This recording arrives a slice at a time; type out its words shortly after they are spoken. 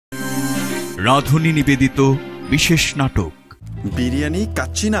রাধুনী নিবেদিত বিশেষ নাটক বিরিয়ানি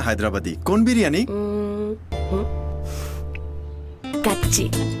কাচ্চি না হায়দ্রাবাদি, কোন বিরিয়ানি? কাচ্চি।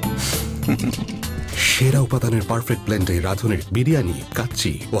 সেরা উপাদানের পারফেক্ট ব্লেন্ডে রাঁধুনির বিরিয়ানি,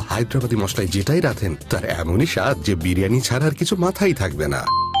 কাচ্চি ও হায়দ্রাবাদি মশলায় যেটাই রাঁধেন তার এমনই স্বাদ যে বিরিয়ানি ছাড়া আর কিছু মাথায় থাকবে না।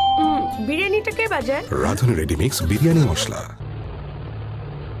 বিরিয়ানিটা কে বাজায়? রাঁধুনি রেডিমিক্স বিরিয়ানি মশলা।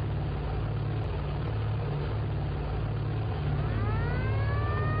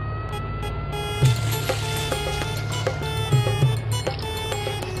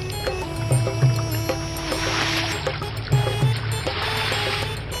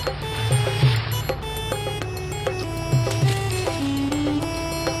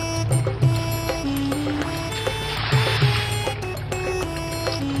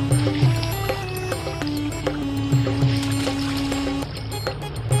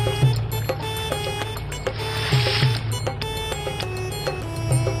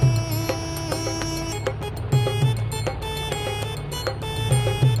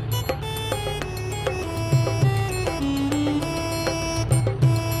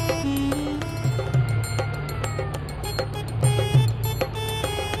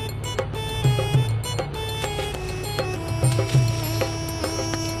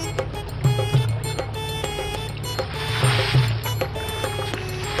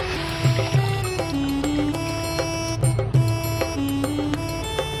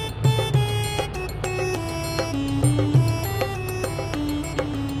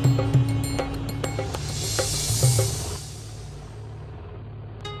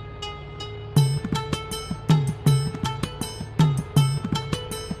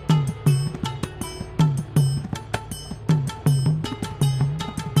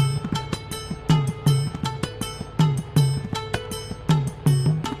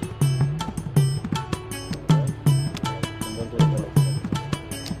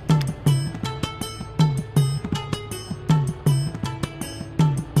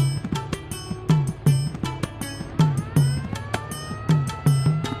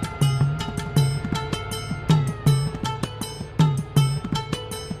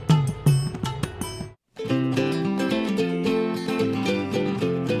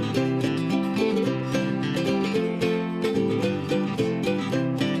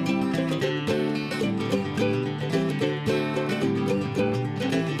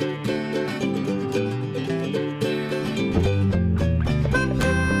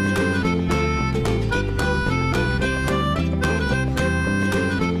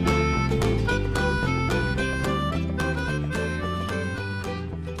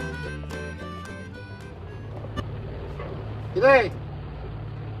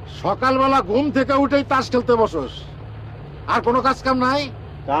 সকালবেলা ঘুম থেকে উঠেই তাস খেলতে বসোস, আর কোনো কাজ কাম নাই?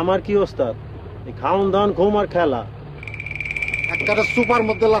 আমার কি ওস্তাদ, খাওন দাওন ঘুম আর খেলা। একটা সুপার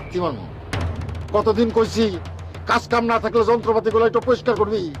মধ্যে লাগতি মানুষ। কতদিন কইছি কাজ কাম না থাকলে যন্ত্রপাতি গুলো একটু পরিষ্কার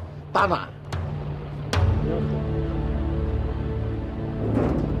করবি, তা না।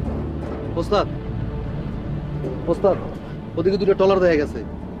 ওস্তাদ ওস্তাদ ওদিকে দুটো টলার দেখা গেছে,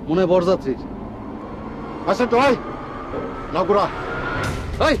 মনে হয় বরযাত্রীর। আচ্ছা তো ভাই নগরা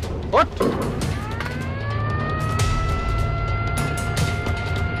এই ওঠ।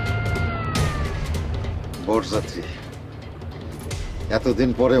 বরযাত্রী, এতদিন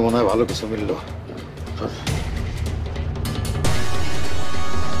পরে মনে হয় ভালো কিছু মিললো।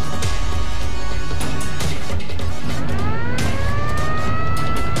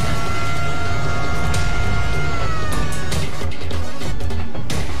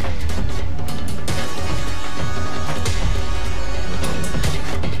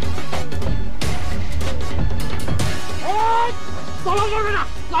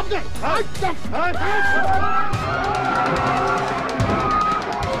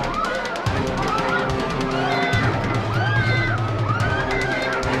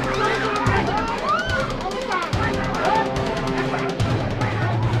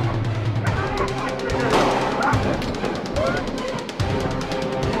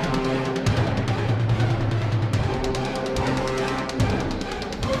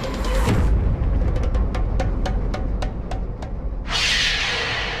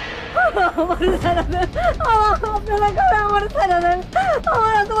 আপনারা করে আমার ছেড়ে দেন,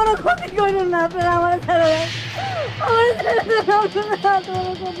 আমার এত বড় ক্ষতি করেন না, আপনারা আমার ছেড়ে দেন, আমার ছেড়ে দেন, আপনারা এত বড়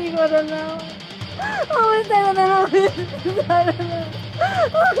ক্ষতি করেন না, আমার ছেড়ে দেন, আমার ছেড়ে দেন,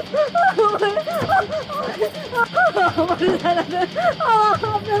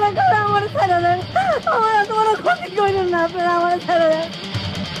 আপনারা করে আমার ছেড়ে দেন, আমার এত বড় ক্ষতি করেন না, আপনারা আমার ছেড়ে দেন।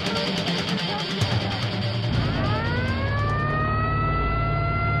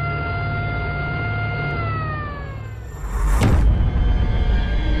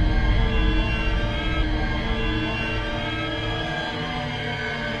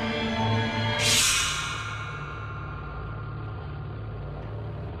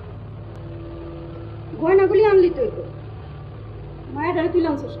 মেয়েটারে তুই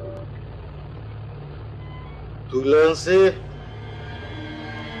আনছিস তুলে আনছি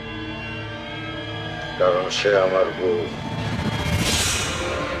কারণ সে আমার বউ।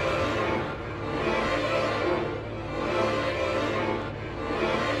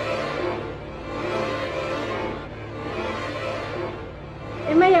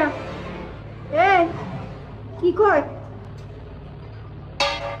 মাইয়া এ কি কয়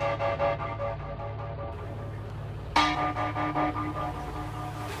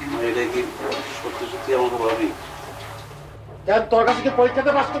তোর কাছে কি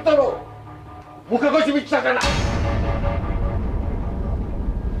পরীক্ষাতে পাস করতে হবো? মুখে কইছি বিশ্বাস না।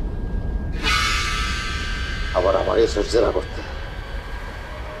 আবার আমার এই সর্জেরা করতে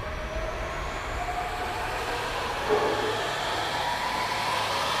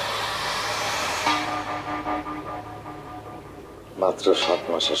মাত্র 7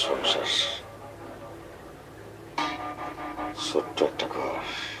 মাসের সংসার, ছোট্ট একটা ঘর,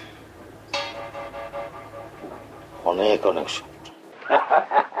 অনেক অনেক ছোট্ট।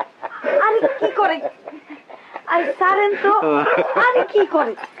 আরে কি করে আরে সারেন তো আরে কি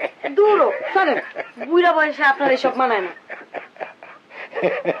করে দূরও সারেন বুড়া বয়সে আপনার এসব মানায় না।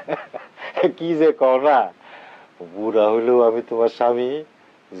 কি যে কও না, বুড়া হইলেও আমি তোমার স্বামী,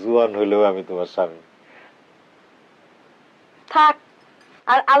 জুয়ান হইলেও আমি তোমার স্বামী। থাক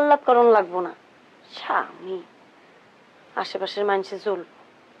আর আল্লাহ করণ লাগবো না, স্বামী আশেপাশের মানুষে চলবো,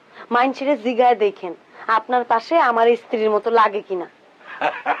 মানুষের জিগায় দেখেন আপনার পাশে আমার স্ত্রীর মতো লাগে কিনা।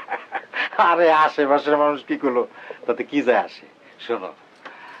 আরে আশেপাশের মানুষ কি করলো তাতে কি যায় আসে? শোনো,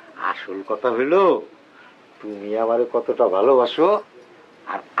 আসল কথা হইলো তুমি আমারে কতটা ভালোবাসো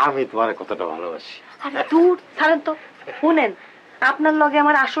আর আমি তোমারে কতটা ভালোবাসি। আরে দূর ছাড়েন তো, শুনেন আপনার লগে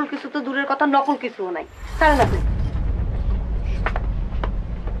আমার আসল কিছু তো দূরের কথা, নকল কিছুও নাই, ছাড়েন আপনি।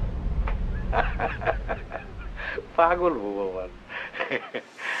 পাগল ভগবান।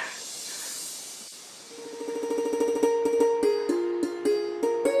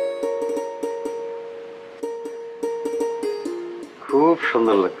 খুব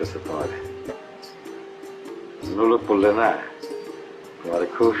সুন্দর লাগতেছে তোমার, নুলুক পড়লে না তোমার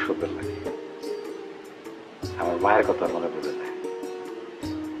খুব সুন্দর লাগে। আমার মায়ের কথা মনে পড়ে যায়,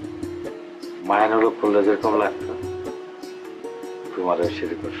 মায়ের নুলুক পড়লে যেরকম লাগতো তোমার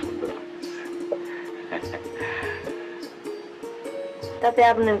সেরকম সুন্দর লাগতেছে। তাতে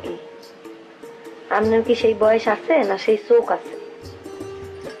আপনার কি, আপনার কি সেই বয়স আছে না সেই চোখ আছে?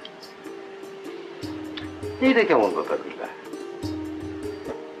 এইটা কেমন কথা বললা?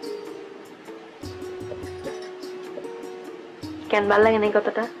 কেন ভাল লাগে না এই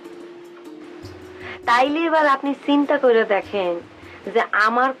কথাটা? তাইলে এবার আপনি চিন্তা করে দেখেন যে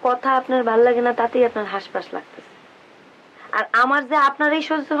আমার কথা আপনার ভাল লাগে না, তাতেই আপনার হাসপাস লাগতেছে, আর আমার যে আপনার এই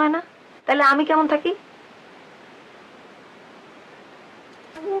সহ্য হয় না, তাহলে আমি কেমন থাকি?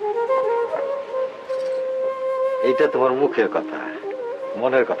 এইটা তোমার মুখের কথা,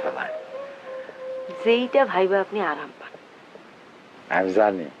 মনের কথা নয়। যেইটা ভাইবা আপনি আরাম পান। আমি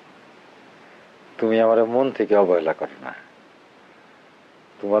জানি তুমি আমার মন থেকে অবহেলা করো না,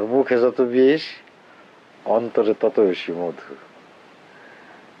 তোমার মুখে যত বিষ অন্তরে তত বেশি মধু।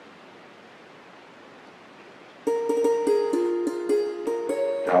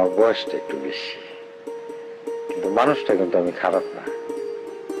 আমার বয়সটা একটু বেশি, কিন্তু মানুষটা কিন্তু আমি খারাপ না।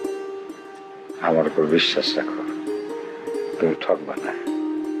 আমার উপর বিশ্বাস রাখো, তুমি ঠকবা না।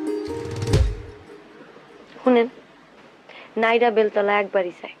 শুনেন, নাইরা বেলতলা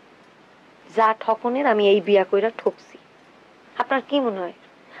একবারই চাই, যা ঠকনের আমি এই বিয়া কইরা ঠকছি। আপনার কি মনে হয়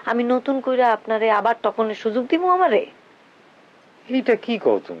আমি নতুন কইরা আপনারে আবার ঠকনের সুযোগ দিব আমারে? এইটা কি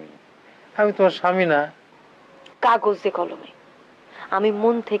কও তুমি? আমি তোমার স্বামী না? কাগজে কলমে আমি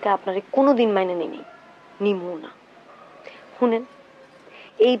মন থেকে আপনারে কোনোদিন মাইনে নিমু না। শুনেন,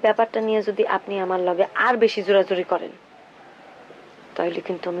 এই ব্যাপারটা নিয়ে যদি আপনি আমার লগে আর বেশি জোরাজোরি করেন তাহলে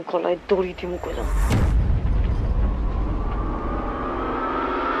কিন্তু আমি গলায় দড়ি দিমু কইলাম।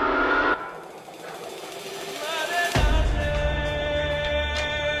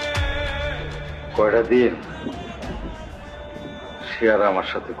 কয়টা দিন সে আর আমার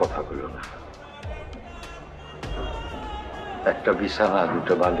সাথে কথা বলল না। একটা বিছানা,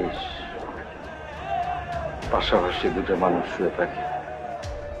 দুটো বালিশ, পাশাপাশি দুটো মানুষ শুয়ে থাকে,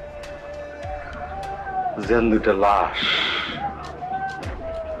 যেন দুটো লাশ।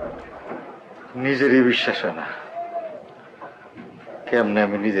 নিজেরই বিশ্বাস হয় না কেমনে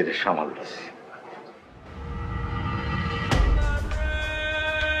আমি নিজেরই সামাল দিছি।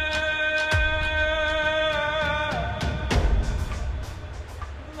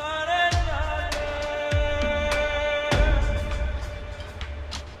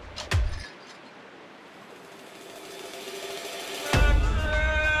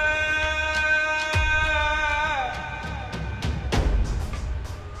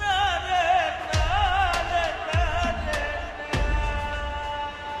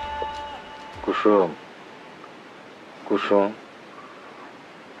 কুসুম, কুসুম,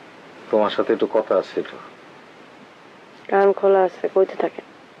 তোমার সাথে একটু কথা আছে। কান খোলা আছে, কইতে থাকে।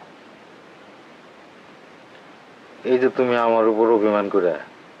 এই যে তুমি আমার উপর অভিমান করে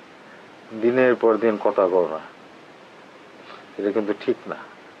দিনের পর দিন কথা কও না, এটা কিন্তু ঠিক না।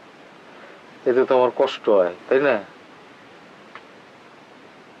 এতে তো আমার কষ্ট হয়, তাই না?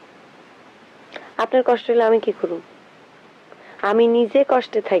 আপনার কষ্ট হলে আমি কি করব? আমি নিজে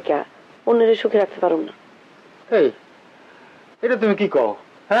কষ্টে থাইকা অন্যের সুখে রাখতে পারব না। এই, এটা তুমি কি কও?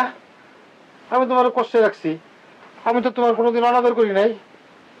 হ্যাঁ, আমি তোমার কষ্টে রাখছি? আমি তো তোমার কোনোদিন অনাদর করি নাই।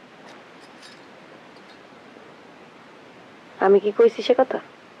 আমি কি কইছি সে কথা?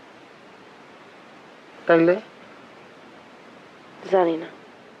 তাইলে জানি না।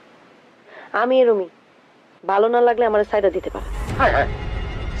 আমি এরমি, ভালো না লাগলে আমার সাইডা দিতে পারে। হায় হায়,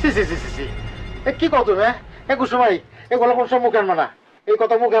 সি সি সি সি, কি কও তুমি? কুসুম ভাই, এগুলো কোন সব মুখ আনবা না, এই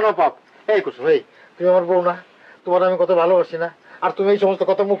কথা মুখ আনো পাপ। এই কুসুম ভাই, তুমি আমার বউ না? তোমার আমি কত ভালোবাসি না? আর তুমি এই সমস্ত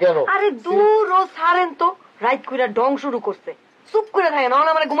কথা মুখে আনো? আরে দূর ও ছাড়েন তো, রাইত কইরা ডং শুরু করছে। চুপ করে থাকে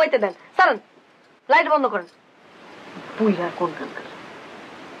না, মানে ঘুমাইতে দেন। ছাড়েন, লাইট বন্ধ করেন। বুইরা কোন কানকার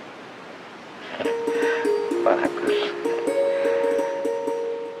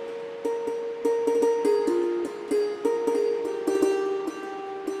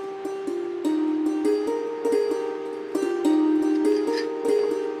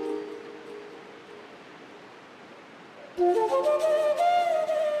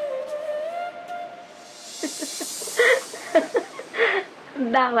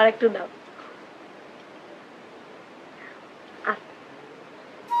দাও, আর একটু দাও।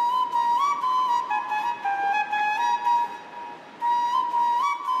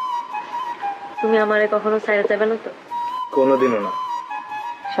 তুমি আমারে কখনো ছাইড়া যাবে না তো? কোনোদিনও না।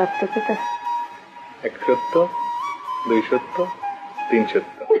 সত্য কথা? 1 সত্য, 2 সত্য, 3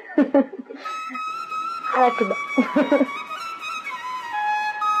 সত্য। আর একটু দাও।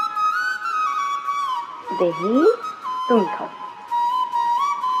 দেখি, তুমি খাও।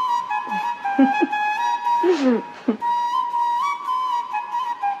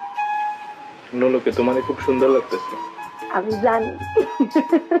 নোলকে তোমার খুব সুন্দর লাগতেছে। আমি জানি।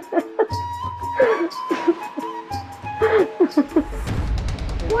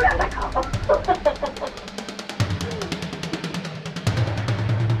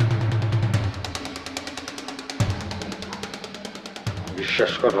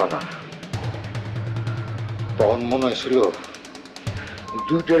 বিশ্বাস করবা না, তখন মনে হয়েছিল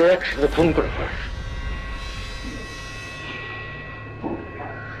দুইটারে একসাথে ফোন করে পারে,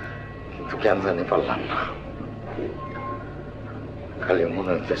 কিন্তু কেন জানি পারলাম না। খালি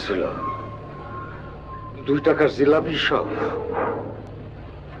মনে হইতেছিল 2 টাকার জিলাপি সব।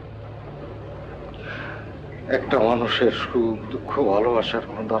 একটা মানুষের সুখ দুঃখ ভালোবাসার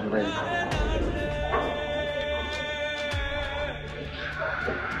কোনো দাম নেই।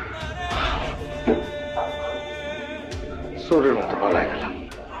 চোরের মতো পালাই গেলাম,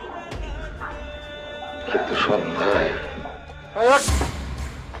 কিন্তু সন্ধ্যায়।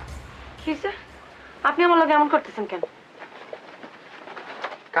 কি স্যার, আপনি আমার লগে এমন করতেছেন কেন?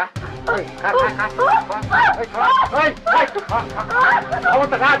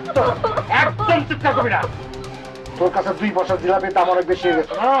 একদম চিন্তা করবি না, তোর কাছে 2 পয়সা জিলাপি দাম অনেক বেশি হয়ে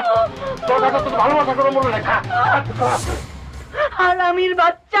গেছে। তোর কাছে তোর ভালোবাসা করে মনে রেখা। আর আমির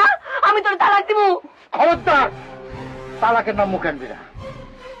বাচ্চা, আমি তোর তালাক দিব। খবরদার, তালাকের নাম মুখ আনবি না।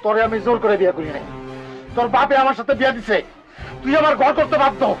 তোরে আমি জোর করে বিয়ে করি নাই, তোর বাপে আমার সাথে বিয়ে দিছে। তুই আমার ঘর করতে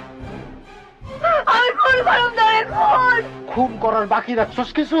বাধ্য। আমি খুন করব না, খুন করার বাকি রাখছস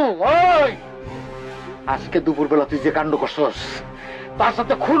কিছু? ওই আজকে দুপুরবেলা তুই যে কাণ্ড করছস, তার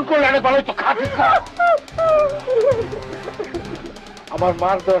সাথে খুন করলে আরে ভালোই তো খাবি। আমার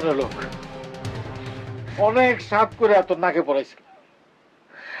মার দেওয়ার লোক অনেক সাপ করে তোর নাকে পড়াইছে,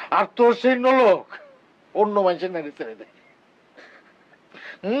 আর তোর সেই নলোক অন্য মানুষের নাকি ছেড়ে দেয়।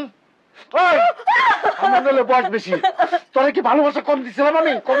 আমার নলে বয়স বেশি, তোরা কি ভালোবাসা কম দিছিলাম?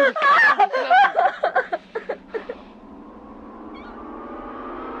 আমি কম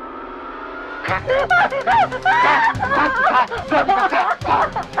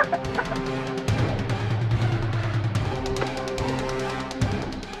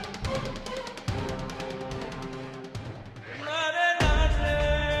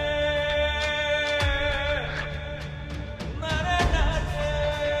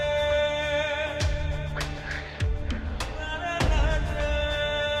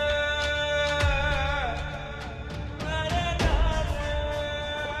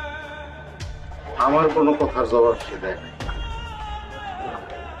আমার কোনো কথার জবাব সে দেয় নাই।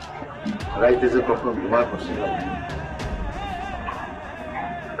 রাইতে যে কখন ঘুমা করছিলাম,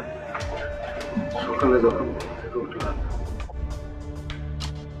 সকালে যখন উঠলাম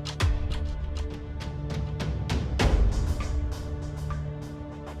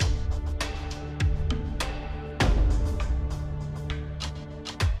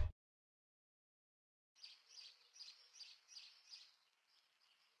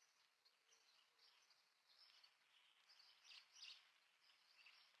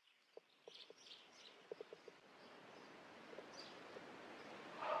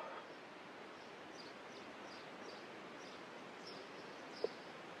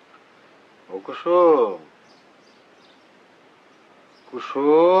কুসুম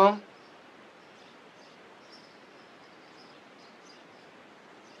কুসুম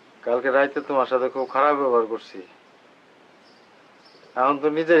কালকে রাইতে তোমার সাথে খুব খারাপ ব্যবহার করছি এখন তো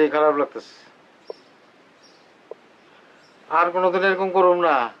নিজেরই খারাপ লাগতেছে আর কোনোদিন এরকম করুম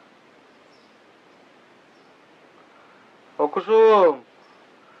না ও কুসুম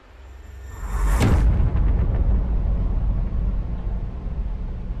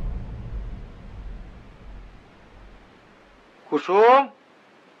কুসুম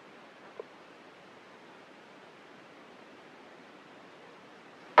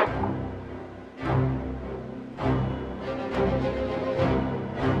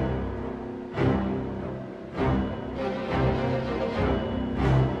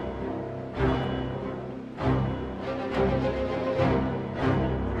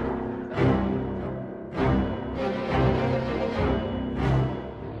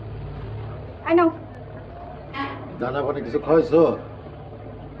দানা পানি কিছু খাওয়াইছো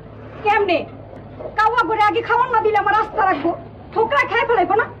কেমনে কাওয়া করে আগে খাওয়ান না দিলে আমার রাস্তা রাখবো ঠোকরা খাই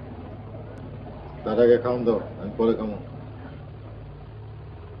ফেলাইবো না তার আগে খাওয়ান দাও আমি পরে খাবো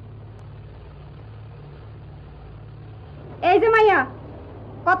এই যে মাইয়া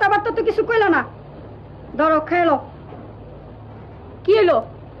কথাবার্তা তো কিছু কইলো না ধরো খেলো কি হলো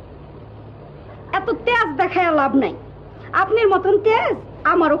এত তেজ দেখায় লাভ নাই আপনার মতন তেজ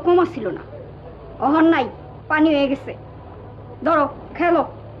আমারও কমা ছিল না অহন নাই পানি হয়ে গেছে ধরো খেলো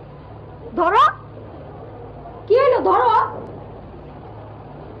ধরো কি হলো ধরো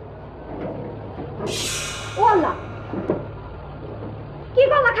ও আল্লাহ কি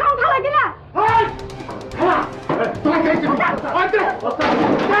করলা খাওয়া ভালো দিলা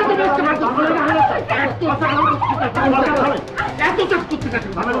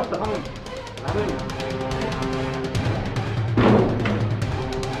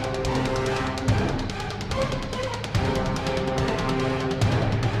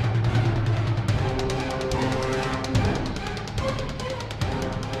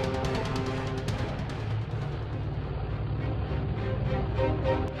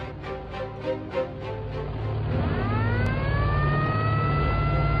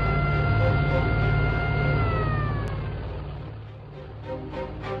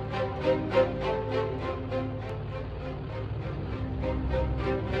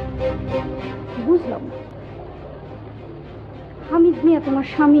বুঝলাম হামিদ মিয়া তোমার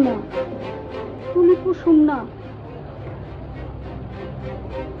স্বামী না তুমি কুসুম না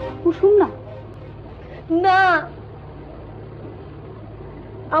কুসুম না না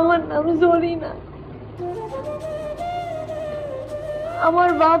আমার নাম জরিনা আমার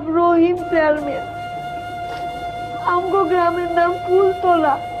বাপ রহিম চেয়ারম্যান আমগো গ্রামের নাম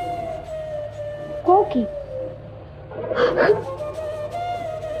ফুলতলা কি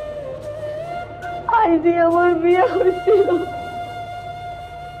আইজি আমার বিয়ে হয়েছিল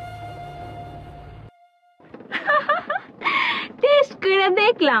টেস্ট করে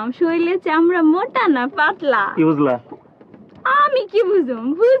দেখলাম শরীরে চামড়া মোটা না পাতলা কি বুঝলা আমি কি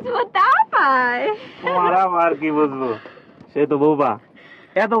বুঝবো তা পায় তোমার আর কি বুঝবো সে তো বৌবা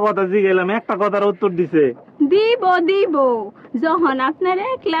এত কথা জিগেলাম একটা কথার উত্তর দিছে দিব যখন আপনার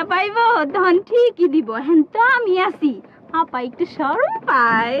একলা পাইব তখন ঠিকই দিব হ্যাঁ তো আমি আছি আপা একটু শরম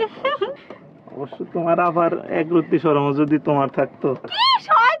পায় অবশ্য তোমার আবার এক রত্তি শরম যদি তোমার থাকতো কি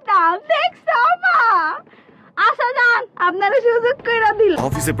শয়তান দেখছো মা আসা যান আপনারা সুযোগ করে দিল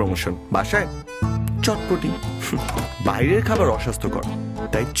অফিসে প্রমোশন বাসায় চটপটি বাইরের খাবার অস্বাস্থ্যকর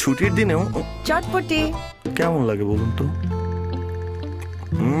তাই ছুটির দিনেও চটপটি কেমন লাগে বলুন তো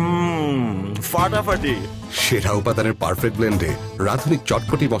ফাটাফাটি সেরা উপাদানের পারফেক্ট ব্লেন্ডে রাঁধুনির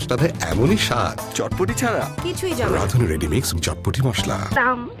চটপটি মশলা দেয় এমনই স্বাদ চটপটি ছাড়া কিছুই জানো রাঁধুনি রেডি মিক্স চটপটি মশলা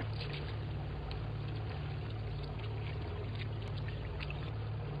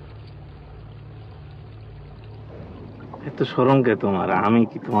এত শরম কে তোমার আমি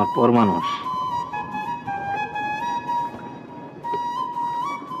কি তোমার পর মানুষ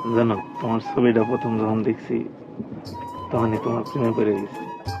জানো তোমার ছবিটা প্রথম যখন দেখছি তখনই তোমার প্রেমে পড়ে গেছি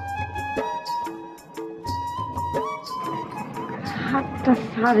হাতটা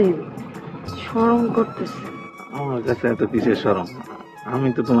সারেন শরম করতেছে। আমার কাছে এত কিসের শরম? আমি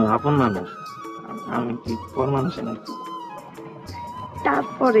তো তোমার আপন মানুষ, আমি কি পর মানুষ না?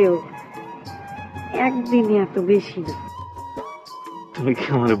 তারপরেও একদিনই এত বেশি না। তুমি কি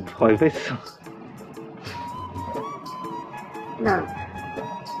আমার ভয় পাইছো? না,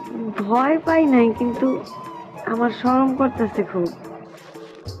 ভয় পাই নাই, কিন্তু আমার শরম করতেছে খুব।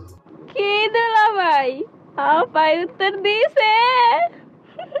 কি দুলা ভাই, আপাই উত্তর দিছে।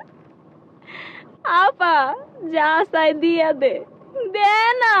 আপা যা চাই দিয়া দে, দে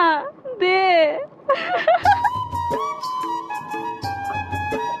না দে।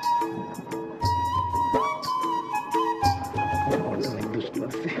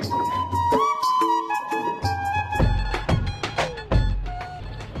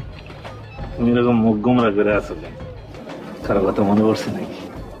 তুমি এরকম মুখ গোমরা করে আছো, কারো কথা মনে পড়ছে নাকি?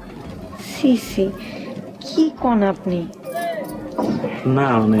 সিসি কি কোন আপনি? না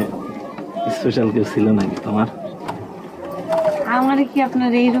মানে স্পেশাল কেউ ছিল নাকি তোমার? আমার কি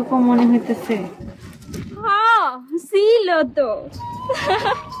আপনার এইরকম মনে হইতেছে? হ্যাঁ ছিল তো।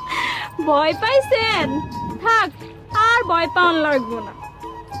 ভয় পাইছেন? থাক, আর ভয় পাওয়ার লাগবো না।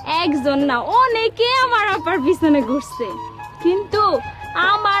 একজন না, অনেকে আমার আপার পিছনে ঘুরছে, কিন্তু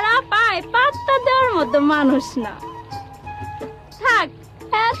আমার আপায় পাত্তা দেওয়ার মতো মানুষ না। থাক,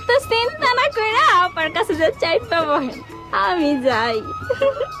 এত চিন্তা না করে আপার কাছে যে চাইপা বহেন, আমি যাই।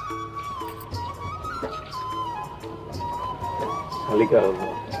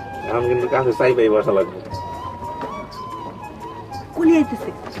 আমি কিন্তু কাছে চাইপাই বসা লাগবে। কুলি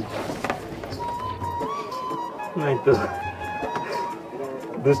আইতেছে। নাই তো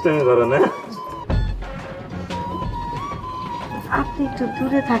দুষ্টামি করো না। আপনি একটু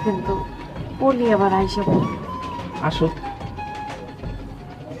দূরে থাকেন তো, বলি আবার আইসা বলি। আসো।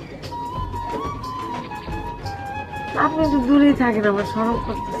 আপনি একটু দূরেই থাকেন, আমার শরম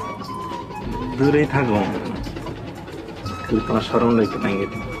করতেছে। দূরেই থাকো, তোমার শরম লাগছে নাই?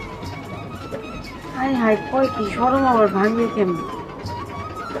 হাই হাই, কয় কি শরম আবার ভাঙবে কেমনি?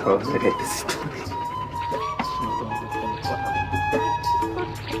 দেখাইতেছি।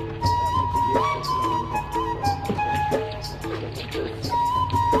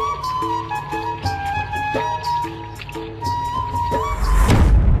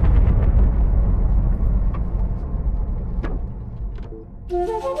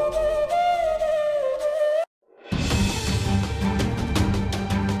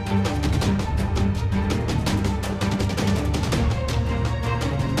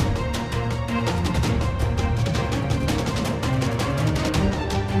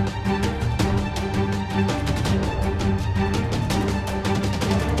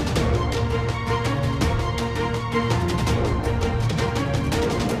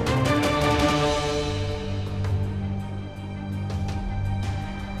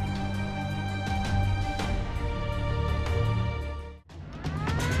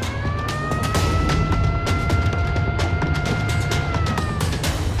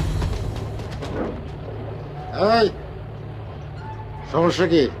 সমস্যা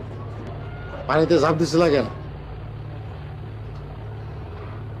কি? পানিতে ঝাঁপ দিছিল কেন?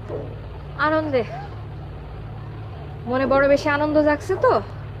 আনন্দে মনে বড় বেশি আনন্দ জাগছে তো,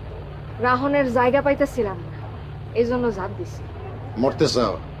 রাহনের জায়গা পাইতেছিলাম না, এই জন্য ঝাঁপ দিছি। মরতে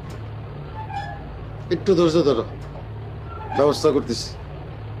চাও? একটু ধৈর্য ধরো, ব্যবস্থা করতেছি।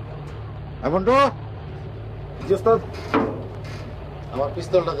 এমন তো আমার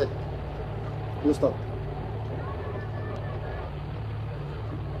পিস্তলটা দে।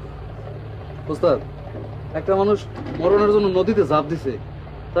 ওস্তাদ, একটা মানুষ মরণের জন্য নদীতে ঝাঁপ দিছে,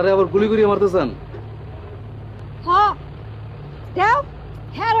 তারে আবার গুলি করিয়ে মারতে চান? দাও,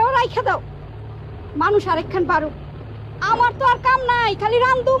 হ্যাঁ রাইখা দাও, মানুষ আরেকখান পারুক, আমার তো আর কাম নাই, খালি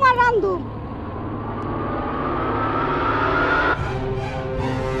রান্ধুম আর রান্ধুম।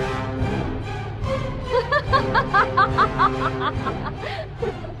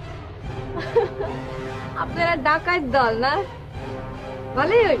 আপনারা ডাকাত দল না?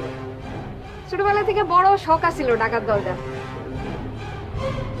 ভালোই হইল, ছোটবেলা থেকে বড় শখ আছিল ডাকাত দলটা।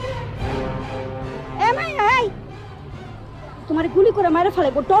 তোমার গুলি করে মারে ফেলে,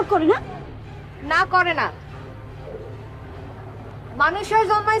 ডর করে না? না করে না, মানুষ হয়ে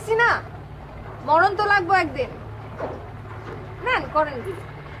জন্মাইছি না, মরণ তো লাগবো একদিন। নেন করেন, গুলি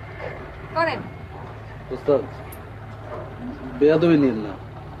করেন। ওস্তাদ, বেয়াদবি নিন না,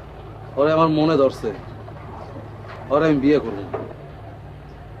 ওরে আমার মনে ধরছে, ওরে আমি বিয়ে করব।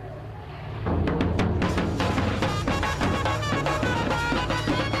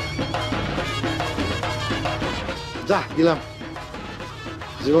 যা গেলাম,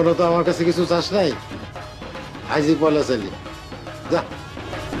 জীবনে তো আমার কাছে কিছু চাস নাই, আইজি পয়লা চাইলি, যা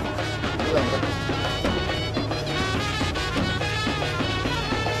গেলাম।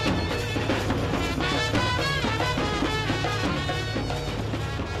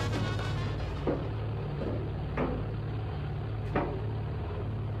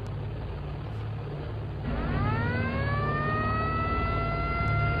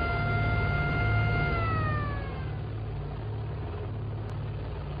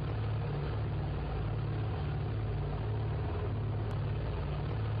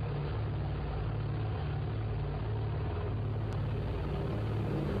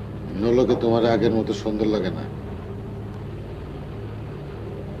 নলকে তোমার আগের মতো সুন্দর লাগে না?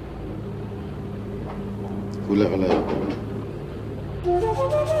 খুলে ফেলা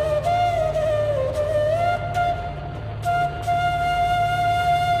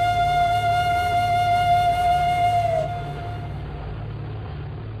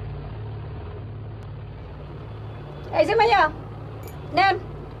এই যে মাইয়া নেন,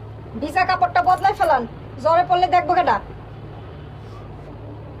 ভিজা কাপড়টা বদলাই ফেলান, জ্বরে পড়লে দেখবো কেটা।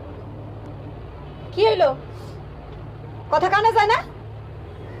 কি হইলো, কথা কানে যায় না?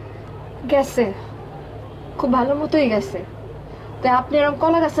 গেছে, খুব ভালো মতোই গেছে। তো আপনি এরকম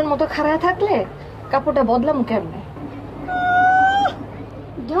কলা গাছের মতো খাড়া থাকলে কাপড়টা বদলামু কেমনে?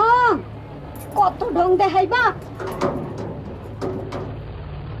 ঢং, কত ঢং দেখাইবা?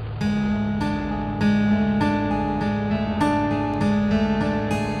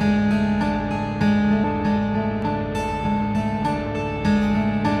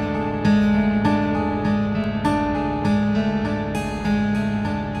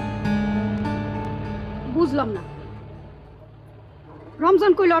 বুঝলাম না,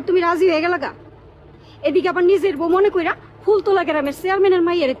 রমজান কইল আর তুমি রাজি হয়ে গেল গা, এদিকে আবার নিজের বউ মনে কইরা ফুলতলা গ্রামের চেয়ারম্যানের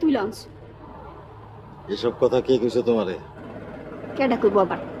মাইয়ারে তুইলা আনছো। এসব কথা কে কইছে তোমারে? কেডা কইব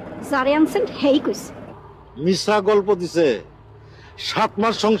আবার? যারে আনছেন হেই কইছে। মিশা গল্প দিছে। 7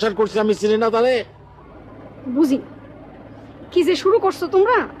 মাস সংসার করছি আমি, চিনি না তারে? বুঝি কি যে শুরু করছো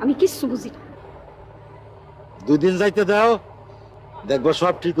তোমরা, আমি কিচ্ছু বুঝি না। 2 দিন যাইতে দাও, দেখবা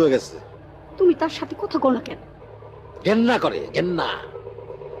সব ঠিক হয়ে গেছে। তুমি তার সাথে কথা কও না কেন? ঘেন্না করে, ঘেন্না।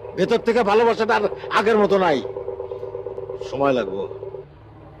 ভেতর থেকে ভালোবাসাটা আর আগের মতো নাই, সময় লাগবে।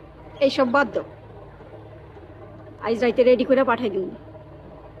 এইসব বাদ দাও, আজ রাইতে রেডি করে পাঠাই দিন।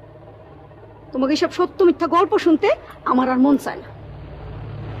 তোমাকে সব সত্য মিথ্যা গল্প শুনতে আমার আর মন চায় না।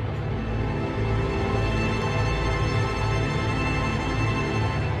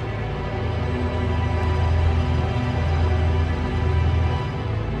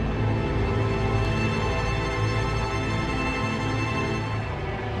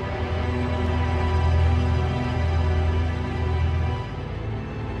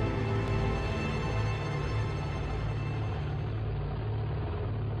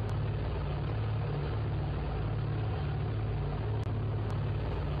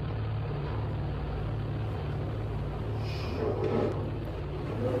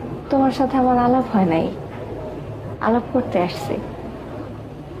 তোমার সাথে আমার আলাপ হয় নাই, আলাপ করতে আসছি।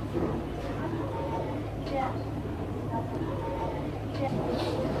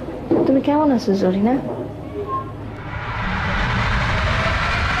 তুমি কেমন আছো জরিনা?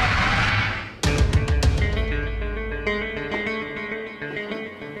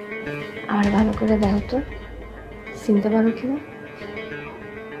 আর ভালো করে দেখো তো, চিনতে পারো কিনা?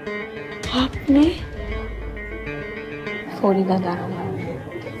 আপনি ফরিদা দারোগা।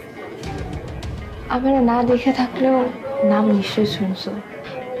 আমার না দেখে থাকলেও নাম নিশ্চয়ই শুনছো।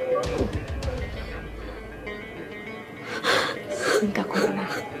 চিন্তা করো না,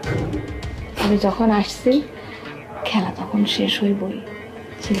 আমি যখন আসছি খেলা তখন শেষ হইবই,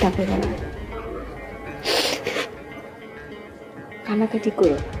 চিন্তা করো না। কানাকাটি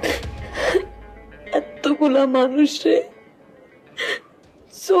করো। এতগুলা মানুষে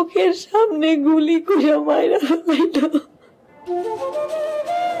চোখের সামনে গুলি করে মাইরা ফেলাইল।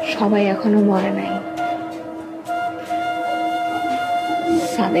 সবাই এখনো মরে নাই,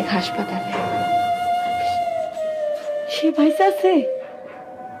 সাদেক হাসপাতালে। সে ভাইসা আছে?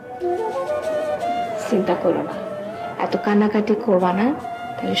 চিন্তা করো না, এত কান্নাকাটি করবা না,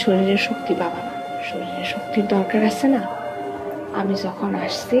 তাহলে শরীরের শক্তি পাবা না। শরীরের শক্তির দরকার আছে না। আমি যখন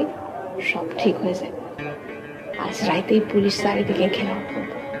আসছি সব ঠিক হয়ে যাবে। আজ রাইতেই পুলিশ চারিদিকে ঘেরাও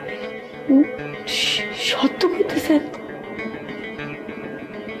করবে। সত্য কইতেছেন?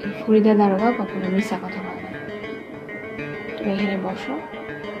 ফরিদা দারোগা কখনো মিথ্যা কথা বলে না। তুমি এখানে বসো,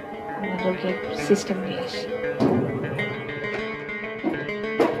 আমরা তোকে সিস্টেম দিয়ে আসি।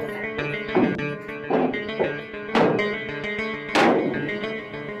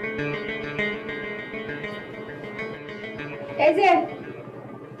 এই যে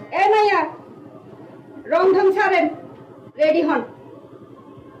এ মাইয়া, রং ঢং ছাড়েন, রেডি হন।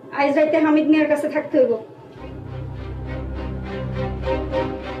 আজ রাইতে হামিদ মিয়ার কাছে থাকতে হইব।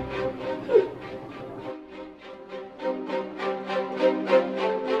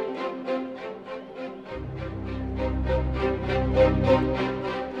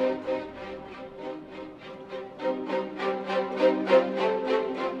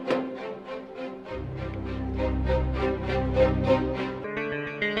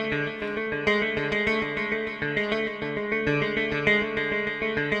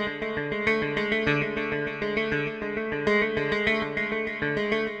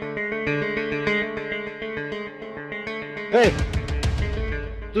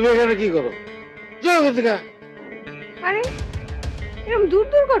 তুমি এখানে কি করো? যাও এখান থেকে। আরে এরকম দূর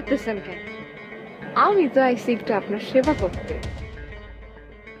দূর করতেছেন কেন? আমি তো আইসি একটু আপনার সেবা করতে।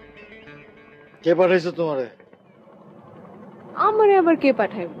 কে পাঠাইছো তোমারে? আমারে আবার কে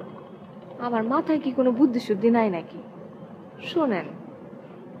পাঠাইব? আমার মাথায় কি কোনো বুদ্ধি শুদ্ধি নাই নাকি? শোনেন,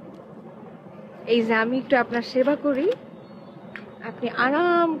 এই যে আমি একটু আপনার সেবা করি, আপনি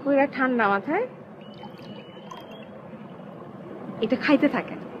আরাম করে ঠান্ডা মাথায় এটা খাইতে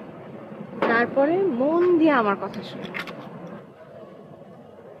থাকেন, তারপরে মন দিয়ে আমার কথা শুনুন।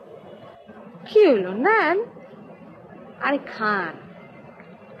 কি হইলো নেন? আরে খান,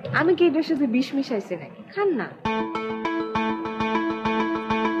 আমি কি এটার সাথে বিষ মিশাইছি নাকি? খান না।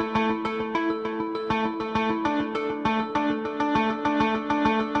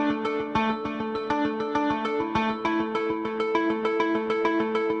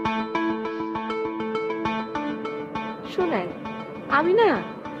 শোনেন, আমি না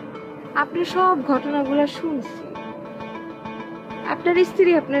আপনার সব ঘটনাগুলো শুনছি। আপনার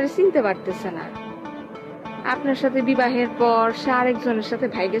স্ত্রী আপনারা চিনতে পারতেছে না। আপনার সাথে বিবাহের পর সে আরেকজনের সাথে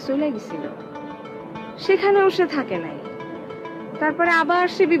ভাইগে চলে গেছিল, সেখানেও সে থাকে নাই। তারপরে আবার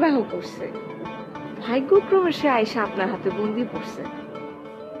সে বিবাহ করছে, ভাগ্যক্রমে সে আইসা আপনার হাতে বন্দি পড়ছে।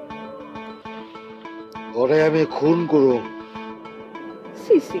 ওরে আমি খুন করব?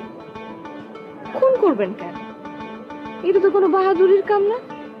 সিসি, খুন করবেন কেন? এটা তো কোনো বাহাদুরির কাম না।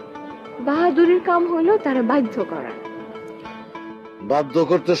 বাহাদুরির কাম হইলো তারা বাধ্য করা। বাধ্য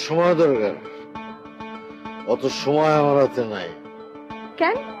করতে সময় দরকার, অত সময় আমার হাতে নাই।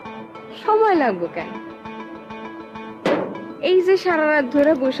 কেন সময় লাগবে কেন? এই যে সারা রাত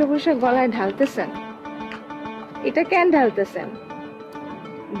ধরে বসে বসে গলায় ঢালতেছেন, এটা কেন ঢালতেছেন?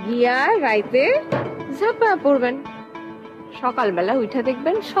 গিয়া রাইতে ঝাপা পড়বেন, সকালবেলা উঠে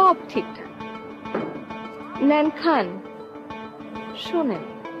দেখবেন সব ঠিকঠাক। নেন খান। শোনেন,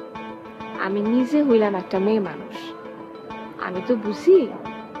 আমি নিজে হইলাম একটা মেয়ে মানুষ। আমি তো বুঝি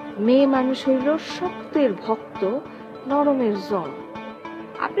মেয়ে মানুষ হইল শক্তের ভক্ত, নরমের জম।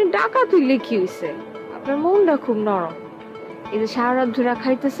 আপনি ডাকা তুললে কি হইছে? আপনার মনটা খুব নরম। এই যে সারা রাত ধরে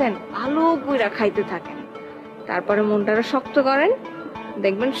খাইতেছেন, ভালো কইরা খাইতে থাকেন, তারপরে মনটারে শক্ত করেন,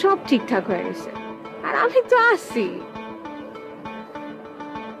 দেখবেন সব ঠিকঠাক হয়ে গেছে। আর আমি তো আছি।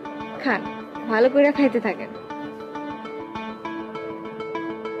 খান, ভালো কইরা খাইতে থাকেন।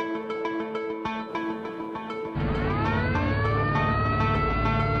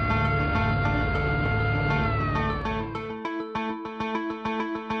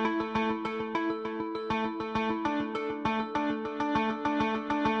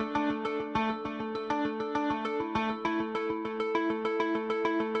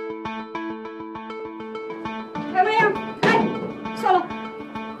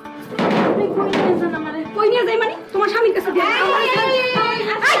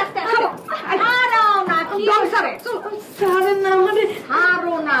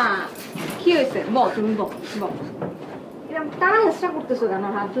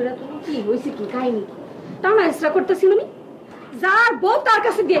 যার বউ তার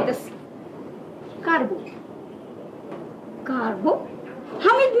কাছে দিয়ে গেছি। কার বউ? কার বউ?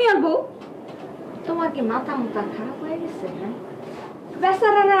 হামিদ মিয়ার বউ। তোমার কি মাথা মুথা খারাপ হয়ে গেছে?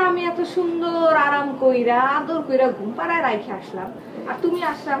 বেচারারা আমি এত সুন্দর আরাম কইরা আদর কইরা ঘুম পাড়ায় রাইখে আসলাম, আর তুমি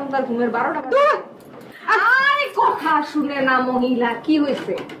আসলে এখন তার ঘুমের 12টা বাজে। আরে কথা শুনে না মহিলা, কি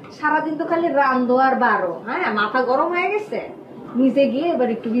হয়েছে? সারাদিন তো খালি রান্ধো আর বারো। হ্যাঁ, মাথা গরম হয়ে গেছে। নিজে গিয়ে এবার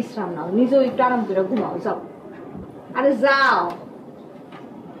একটু বিশ্রাম নাও, নিজেও একটু আরাম করে ঘুমাও। যাও, আরে যাও।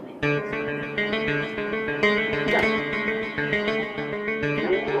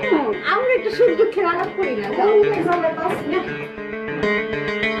 আমরা একটু সুখ দুঃখের আলাপ করি না?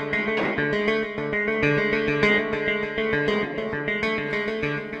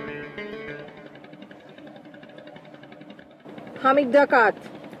 হামিদ ডাকাত,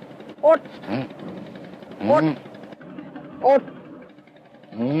 ওঠ ওঠ ওঠ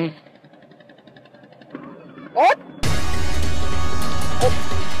ওঠ।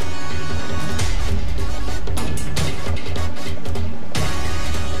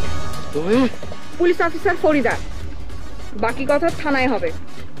 তুমি? পুলিশ অফিসার ফরিদা, বাকি কথা থানায় হবে।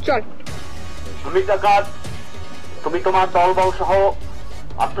 চল। হামিদ ডাকাত, তুমি তোমার দলবল সহ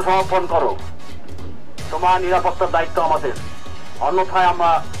আত্মসমর্পণ করো। তোমার নিরাপত্তার দায়িত্ব আমাদের, অন্যথায়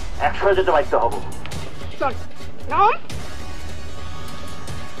আমরা একসঙ্গে যেতে বাধ্য হব। চল।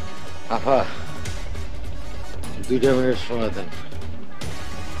 আফা, 2 মিনিট সময় দেন,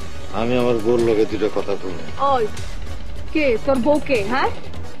 আমি আমার বউর লগে 2টা কথা বলবো। ওই কে তোর বউ? কে? হ্যাঁ,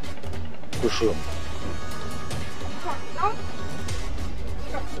 কুসুম।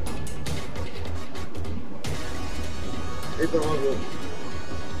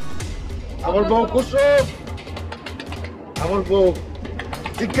 আমার বউ কুসুম, আমার বউ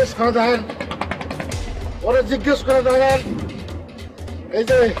জিজ্ঞেস করে দেখেন, ওরা জিজ্ঞেস করে দেখেন। এই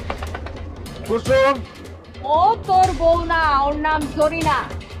যে কুসুম, ও তোর বউ না, ওর নাম জরিনা,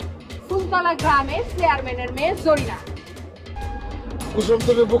 ফুলতলা গ্রামে চেয়ারম্যানের মেয়ে জরিনা। কুসুম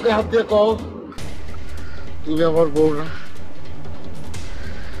তুমি বুকে হাত দিয়ে কও, তুমি আমার বউ না?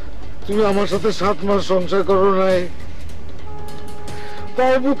 তুমি আমার সাথে 7 মাস সংসার করো নাই?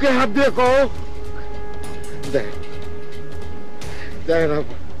 কও, বুকে হাত দিয়ে কও। দেখেন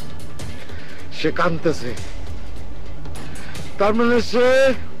সে কাঁদতেছে, তার মানে সে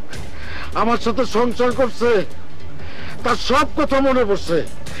আমার সাথে সংসার করছে, তার সব কথা মনে পড়ছে,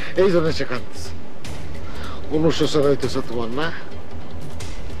 এই জন্য সে কাঁদতেছে। অনুশোচনা হইতেছে তোমার না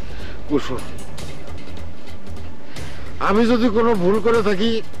কুসুম? আমি যদি কোনো ভুল করে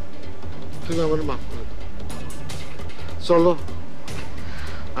থাকি তুমি আমার মাফ করে দাও। চলো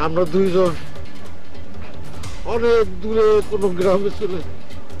আমরা দুইজন অনেক দূরে কোনো গ্রামে চলে,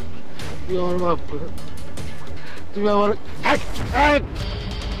 তুমি আমার মাফ করে, তুমি আমার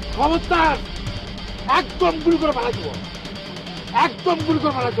ক্ষমতার একদম গুলি করে মারা দেবো, একদম গুলি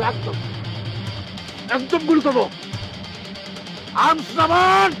করে মারা দেবো, একদম একদম গুলি করবো। আর্মস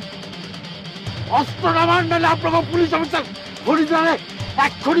নামান, অস্ত্র নামান, নাহলে আপনাকে পুলিশ অফিসার খড়ি দিলে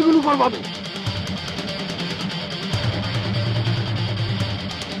 1 খড়ি গুলি করবো আমি।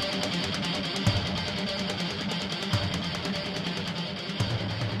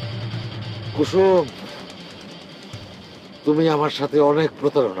 কুসুম, তুমি আমার সাথে অনেক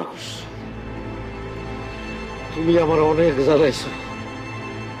প্রতারণা করছো, তুমি আমার অনেক জ্বালাইছো,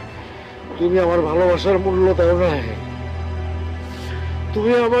 তুমি আমার ভালোবাসার মূল্য দাও নাই,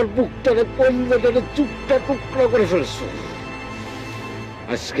 তুমি আমার বুকটাকে পঞ্জাটাকে চুপটা টুকরা করে ফেলছো।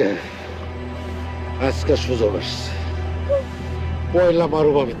 আজকে সুযোগ আসছে, পয়লা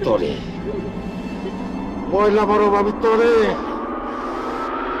মারব আমি তরে, পয়লা মারব আমি তরে।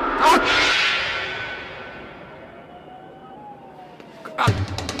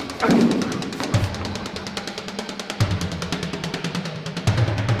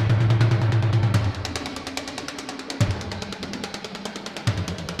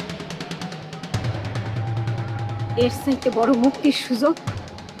 এর চাইতে বড় মুক্তির সুযোগ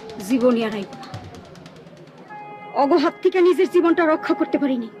জীবনই আর আইব না। অগহাত থেকে নিজের জীবনটা রক্ষা করতে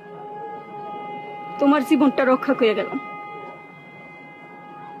পারিনি, তোমার জীবনটা রক্ষা করে গেলাম।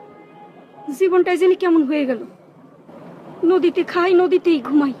 জীবনটাই জানি কেমন হয়ে গেল, নদীতে খাই, নদীতেই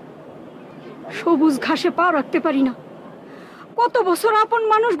ঘুমাই, সবুজ ঘাসে পা রাখতে পারি না, কত বছর আপন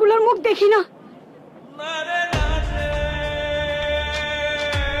মানুষগুলোর মুখ দেখি না।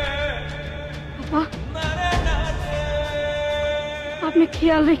 আপনি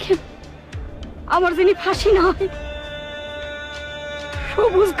খেয়াল রেখেন আমার যিনি ফাঁসি না হয়,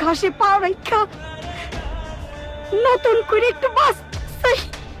 সবুজ ঘাসে পা রাখা নতুন করে একটু বাঁচতে চাই।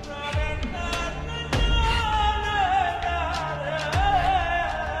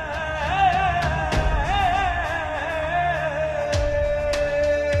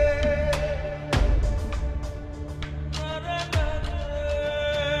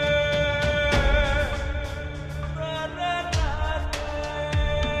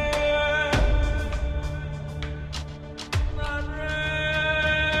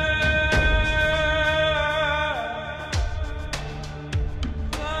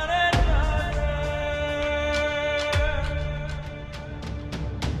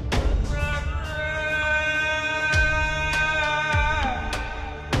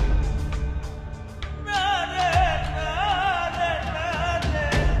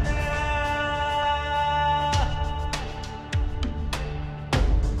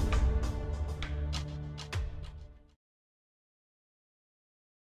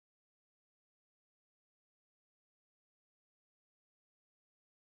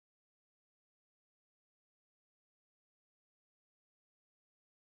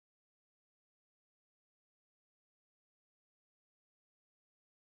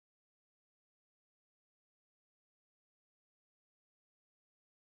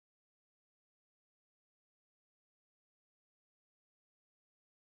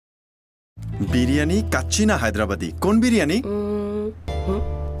 বিরিয়ানি কাচ্চি না হায়দ্রাবাদি? কোন বিরিয়ানি?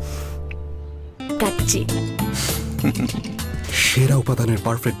 কাচ্চি। সেরা উপাদানের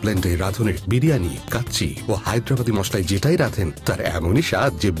পারফেক্ট ব্লেন্ডে রাঁধুনের বিরিয়ানি, কাচ্চি ও হায়দ্রাবাদি মশলায় যেটাই রাঁধেন তার এমনই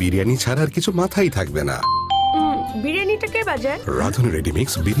স্বাদ যে বিরিয়ানি ছাড়া আর কিছু মাথায় থাকবে না। বিরিয়ানিটা কে বাজায়? রাঁধুনের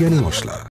রেডিমিক্স বিরিয়ানি মশলা।